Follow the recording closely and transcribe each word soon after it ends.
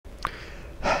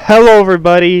Hello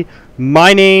everybody,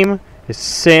 my name is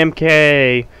Sam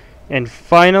K, and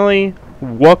finally,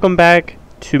 welcome back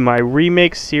to my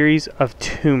remake series of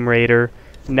Tomb Raider.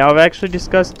 Now I've actually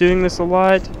discussed doing this a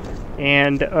lot,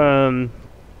 and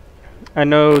I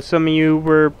know some of you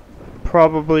were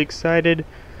probably excited,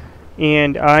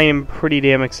 and I am pretty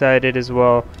damn excited as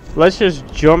well. Let's just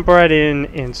jump right in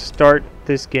and start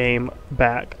this game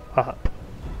back up.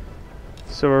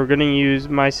 So we're going to use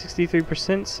my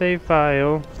 63% save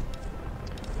file.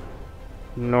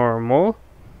 Normal.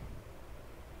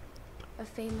 A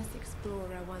famous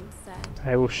explorer once said,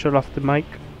 I will shut off the mic.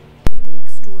 "The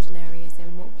extraordinary is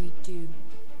in what we do,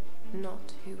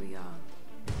 not who we are."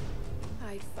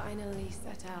 I'd finally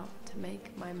set out to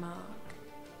make my mark,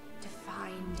 to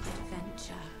find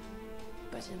adventure.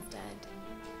 But instead,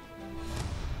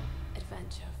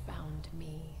 adventure found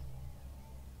me.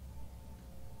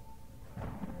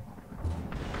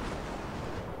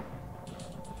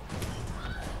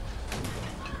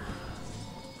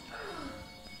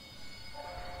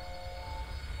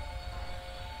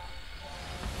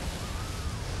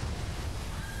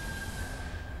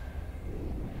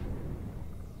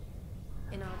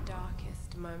 In our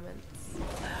darkest moments,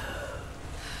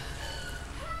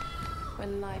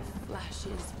 when life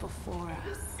flashes before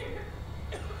us,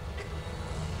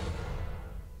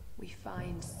 we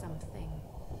find something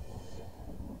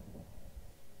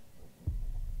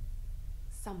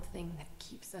that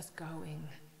keeps us going.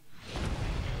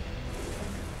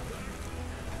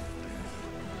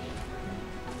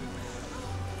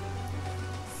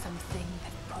 Something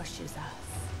that pushes us.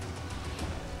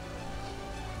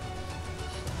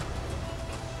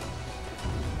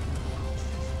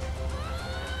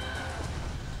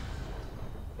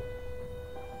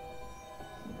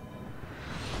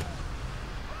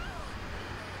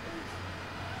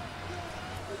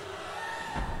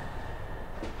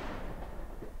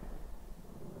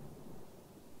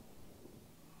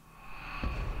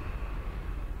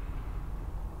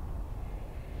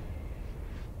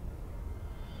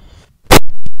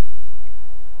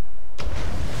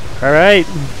 Alright.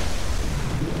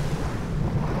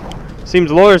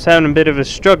 Seems Laura's having a bit of a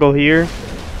struggle here.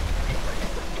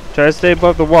 Try to stay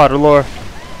above the water, Laura.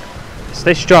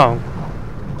 Stay strong.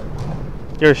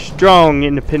 You're a strong,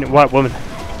 independent white woman.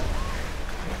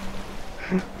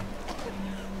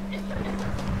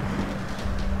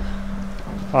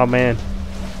 Oh man.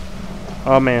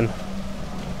 Oh man.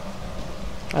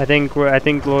 I think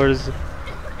Laura's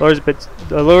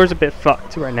a bit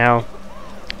fucked right now.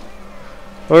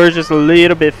 Or just a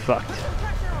little bit fucked.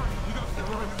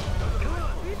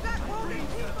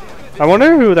 I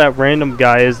wonder who that random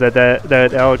guy is that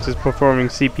Alex is performing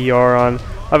CPR on.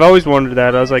 I've always wondered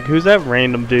that. I was like, who's that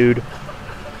random dude?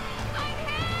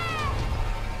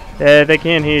 Yeah, they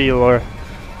can't hear you, Laura.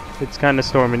 It's kind of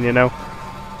storming, you know.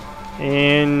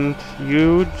 And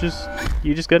you just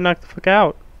got knocked the fuck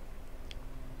out.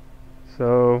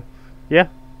 So, yeah.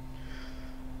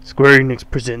 Square Enix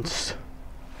presents.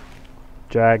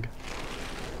 Drag.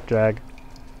 Oh,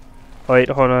 wait,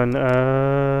 hold on.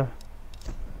 I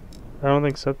don't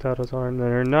think subtitles are on.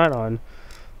 They're not on.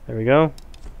 There we go.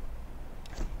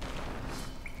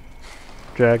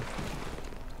 Drag.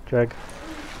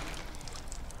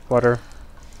 Water.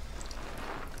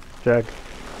 Drag.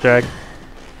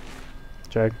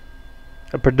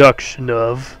 A production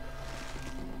of.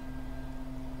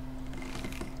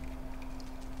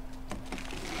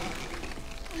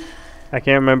 I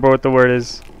can't remember what the word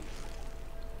is.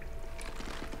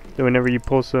 Whenever you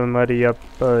pull somebody up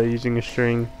using a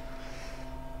string.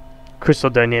 Crystal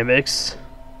dynamics.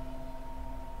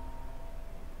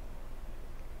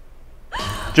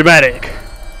 Dramatic.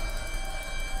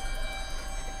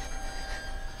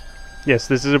 Yes,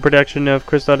 this is a production of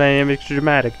Crystal Dynamics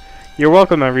Dramatic. You're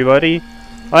welcome, everybody.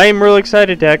 I am real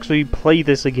excited to actually play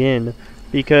this again.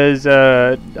 Because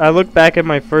I look back at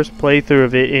my first playthrough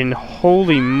of it, and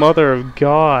holy mother of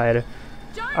God,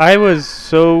 I was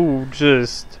so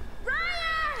just,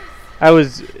 I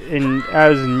was nervous,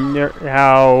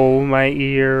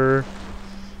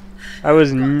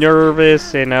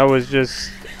 and I was just,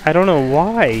 I don't know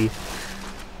why.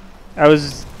 I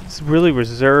was really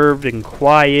reserved and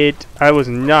quiet. I was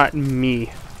not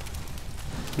me.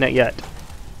 Not yet.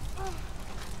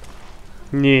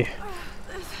 Yeah.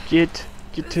 Get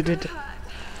to the...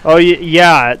 Oh,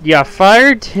 yeah,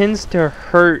 fire tends to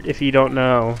hurt if you don't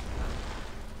know.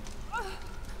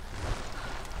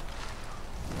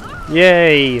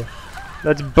 Yay!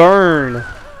 Let's burn!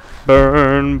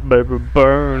 Burn, baby,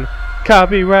 burn.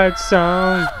 Copyright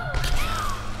song!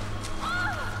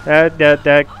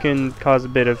 That can cause a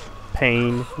bit of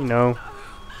pain, you know.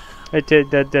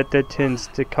 That tends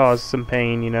to cause some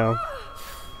pain, you know.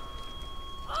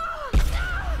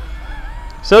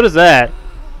 So does that.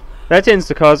 That tends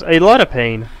to cause a lot of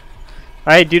pain.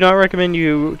 I do not recommend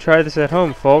you try this at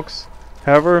home, folks.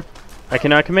 However, I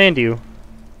cannot command you.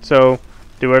 So,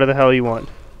 do whatever the hell you want.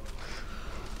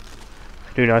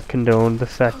 I do not condone the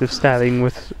fact of stabbing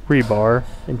with rebar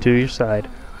into your side.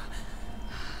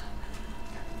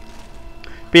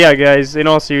 But yeah, guys, in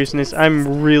all seriousness,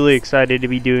 I'm really excited to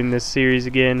be doing this series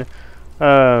again.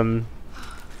 A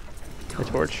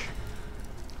torch.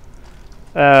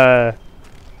 I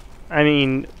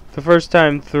mean, the first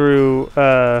time through,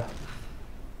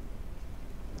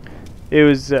 it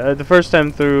was, the first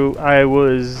time through, I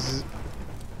was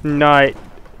not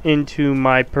into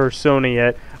my persona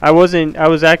yet. I was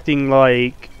acting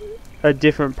like a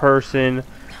different person.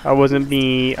 I wasn't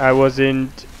me. I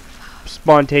wasn't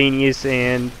spontaneous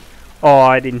and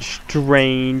odd and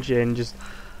strange and just,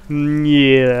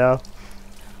 yeah.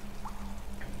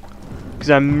 Because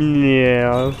I'm,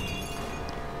 yeah.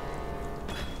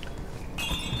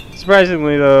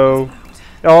 Surprisingly, though,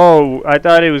 oh, I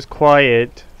thought it was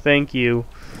quiet. Thank you.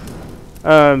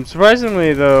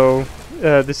 Surprisingly, though,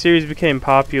 the series became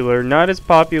popular. Not as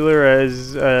popular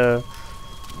as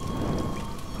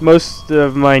most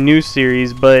of my new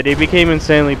series, but it became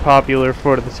insanely popular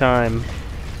for the time.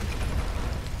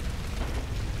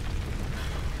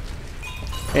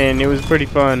 And it was pretty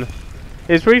fun.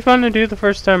 It was pretty fun to do the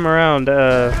first time around.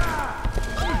 The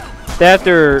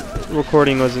after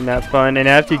recording wasn't that fun, and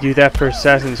I have to do that for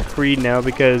Assassin's Creed now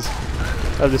because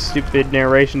of the stupid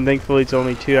narration. Thankfully, it's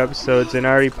only 2 episodes, and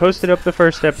I already posted up the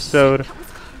first episode,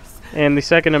 and the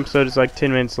second episode is like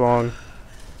 10 minutes long.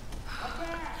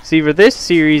 See, for this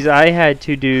series, I had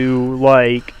to do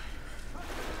like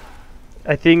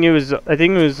I think it was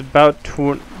about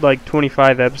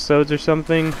 25 episodes or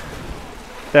something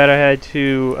that I had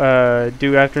to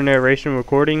do after narration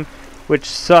recording, which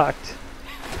sucked.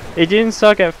 It didn't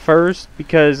suck at first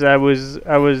because I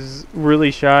was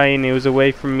really shy and it was a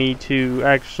way for me to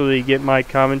actually get my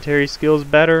commentary skills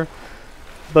better.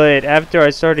 But after I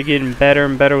started getting better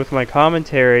and better with my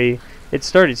commentary, it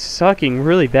started sucking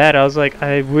really bad. I was like,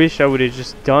 I wish I would have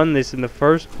just done this in the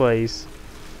first place.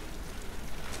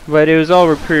 But it was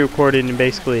all pre-recorded in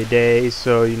basically a day,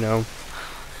 so you know.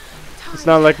 It's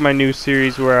not like my new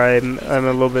series where I'm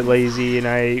a little bit lazy and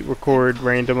I record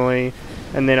randomly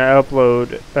and then I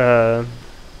upload them.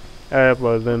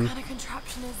 What kind of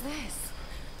contraption is this?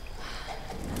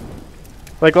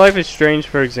 Like Life is Strange,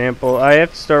 for example, I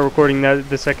have to start recording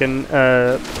the second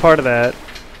part of that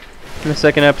in the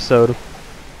second episode.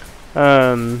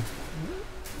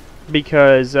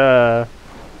 Because oh,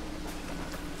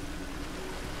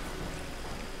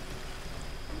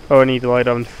 I need to light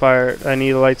on fire. I need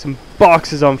to light some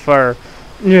boxes on fire.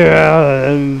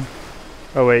 Yeah.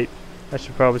 Oh wait, I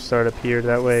should probably start up here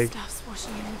that way. Stuff's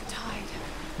washing in with the tide.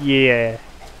 Yeah.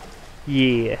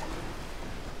 Yeah.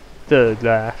 Thug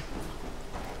life.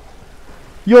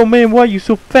 Yo man, why you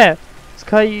so fat? It's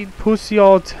 'cause you eat pussy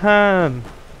all the time.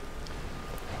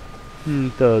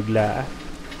 Thug life.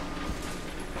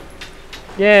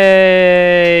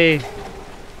 Yay!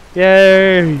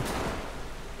 Yay!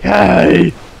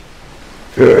 Yay!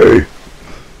 Hey!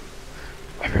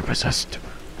 I've been possessed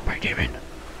by a demon.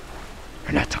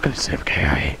 You're not talking to Sam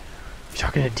KIA. You're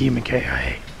talking to Demon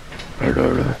KIA.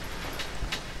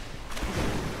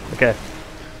 Okay.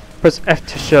 Press F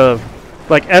to shove.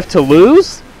 Like F to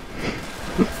lose?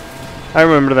 I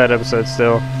remember that episode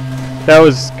still. That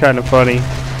was kind of funny.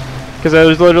 Because I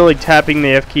was literally tapping the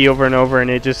F key over and over and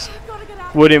it just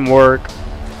wouldn't work.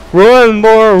 Run,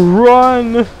 Laura,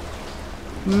 run!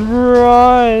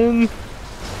 Run!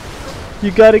 You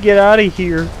gotta get out of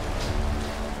here.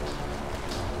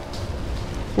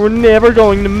 We're never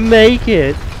going to make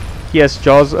it. Yes,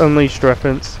 Jaws Unleashed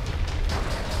reference.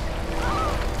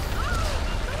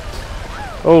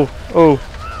 Oh, oh,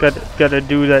 gotta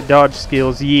do that dodge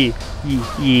skills. Yeah,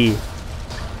 yeah, yeah.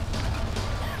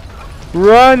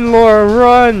 Run, Laura,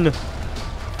 run!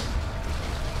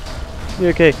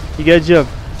 Okay, you gotta jump.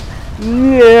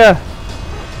 Yeah.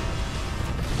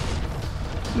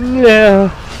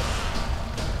 Yeah.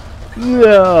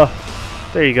 Yeah.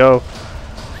 There you go.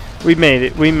 We made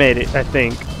it. We made it, I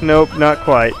think. Nope, not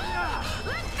quite.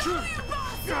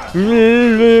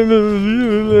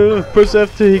 Press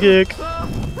F to kick.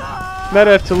 Not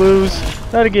F to lose.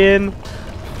 Not again.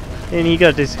 And he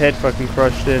got his head fucking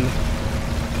crushed in.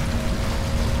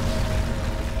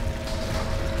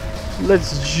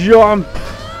 Let's jump.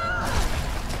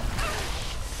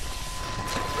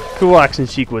 Cool action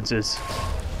sequences.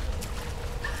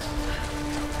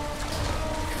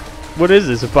 What is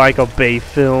this, a Michael Bay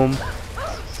film?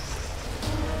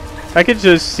 I could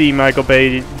just see Michael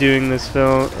Bay doing this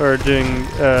film, or doing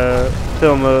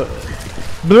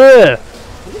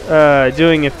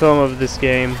doing a film of this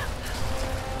game.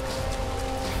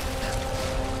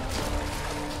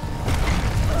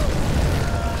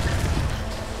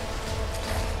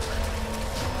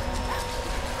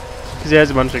 Because he has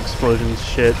a bunch of explosions,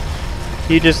 shit.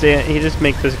 He just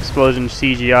make this explosion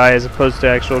CGI as opposed to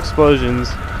actual explosions.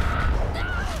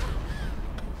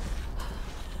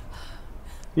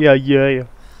 Yeah.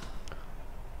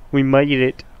 We made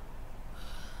it.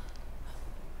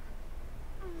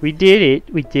 We did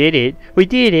it. We did it. We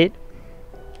did it.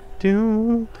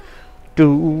 Do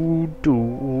do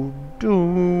do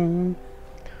do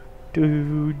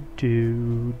do do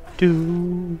do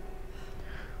do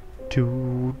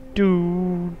do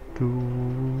do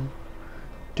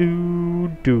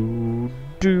do do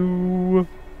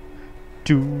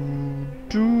do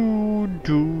do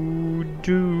do do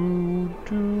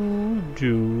do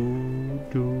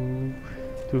do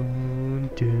do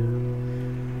do.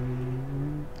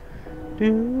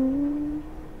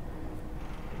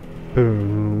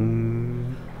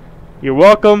 Boom. You're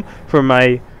welcome for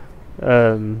my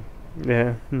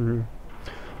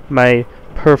my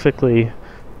perfectly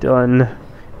done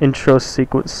intro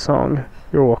sequence song.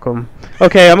 You're welcome.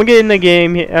 Okay, I'm gonna get in the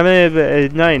game.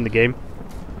 Not in the game.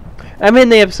 I'm in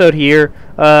the episode here.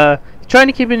 Trying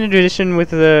to keep in tradition with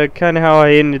kind of how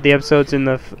I ended the episodes in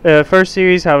the first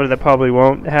series. However, that probably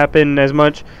won't happen as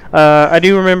much. I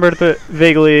do remember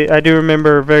vaguely. I do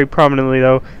remember very prominently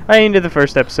though. I ended the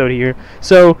first episode here.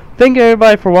 So thank you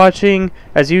everybody for watching.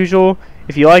 As usual,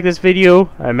 if you like this video,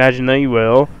 I imagine that you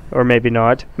will, or maybe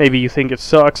not. Maybe you think it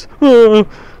sucks. Give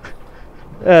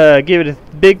it a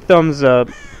big thumbs up.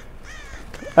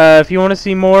 If you want to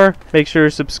see more, make sure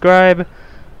to subscribe.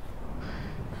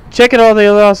 Check out all the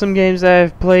other awesome games that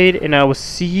I've played, and I will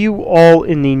see you all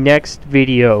in the next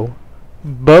video.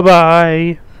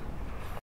 Bye-bye.